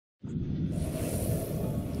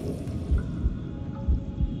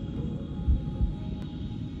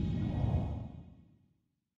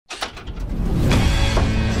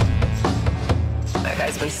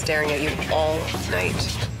staring at you all night.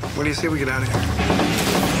 What do you say we get out of here?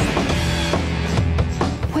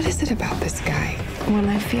 What is it about this guy? When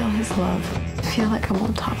I feel his love, I feel like I'm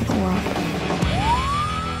on top of the world.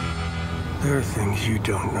 There are things you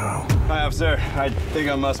don't know Hi, officer. I think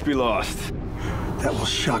I must be lost. that will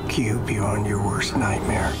shock you beyond your worst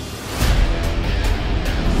nightmare.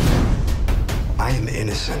 I am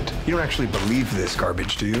innocent. You don't actually believe this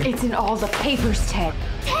garbage, do you? It's in all the papers, Ted.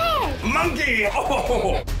 Monkey!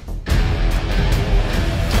 Oh!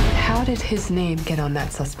 How did his name get on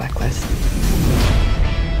that suspect list?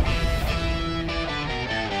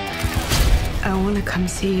 I want to come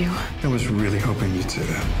see you. I was really hoping you'd say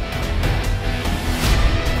that.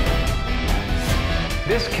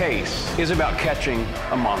 This case is about catching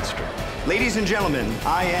a monster. Ladies and gentlemen,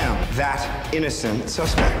 I am that innocent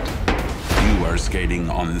suspect. You are skating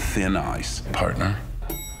on thin ice, partner.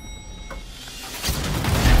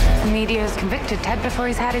 The media has convicted Ted before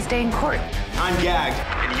he's had his day in court. I'm gagged,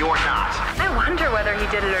 and you're not. I wonder whether he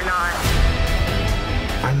did it or not.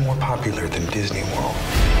 I'm more popular than Disney World.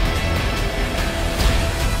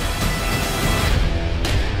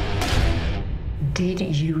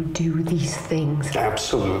 Did you do these things?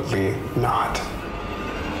 Absolutely not.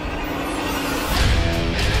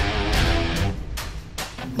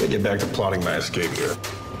 Let me get back to plotting my escape here.